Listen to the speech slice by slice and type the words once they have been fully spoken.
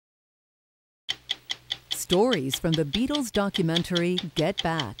Stories from the Beatles documentary Get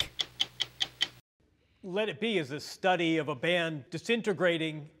Back. Let It Be is a study of a band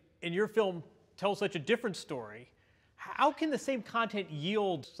disintegrating, and your film tells such a different story. How can the same content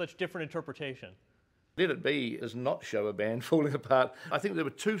yield such different interpretation? Let It Be does not show a band falling apart. I think there were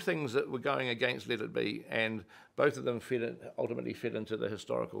two things that were going against Let It Be, and both of them ultimately fit into the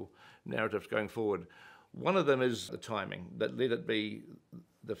historical narrative going forward. One of them is the timing, that Let It Be,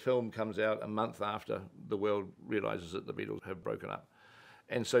 the film comes out a month after the world realises that the Beatles have broken up.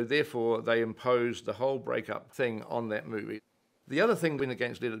 And so therefore they imposed the whole breakup thing on that movie. The other thing went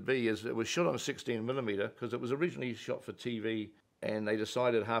against Let It Be is it was shot on 16mm because it was originally shot for TV, and they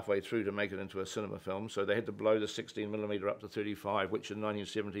decided halfway through to make it into a cinema film, so they had to blow the 16mm up to 35, which in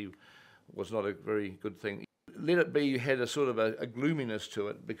 1970 was not a very good thing. Let It Be had a sort of a gloominess to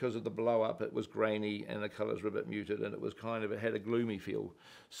it because of the blow up. It was grainy and the colours were a bit muted, and it had a gloomy feel.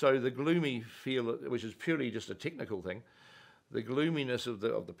 So the gloomy feel, which is purely just a technical thing, the gloominess of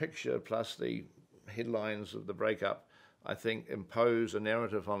the picture plus the headlines of the breakup, I think, impose a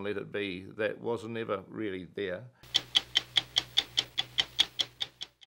narrative on Let It Be that was never really there.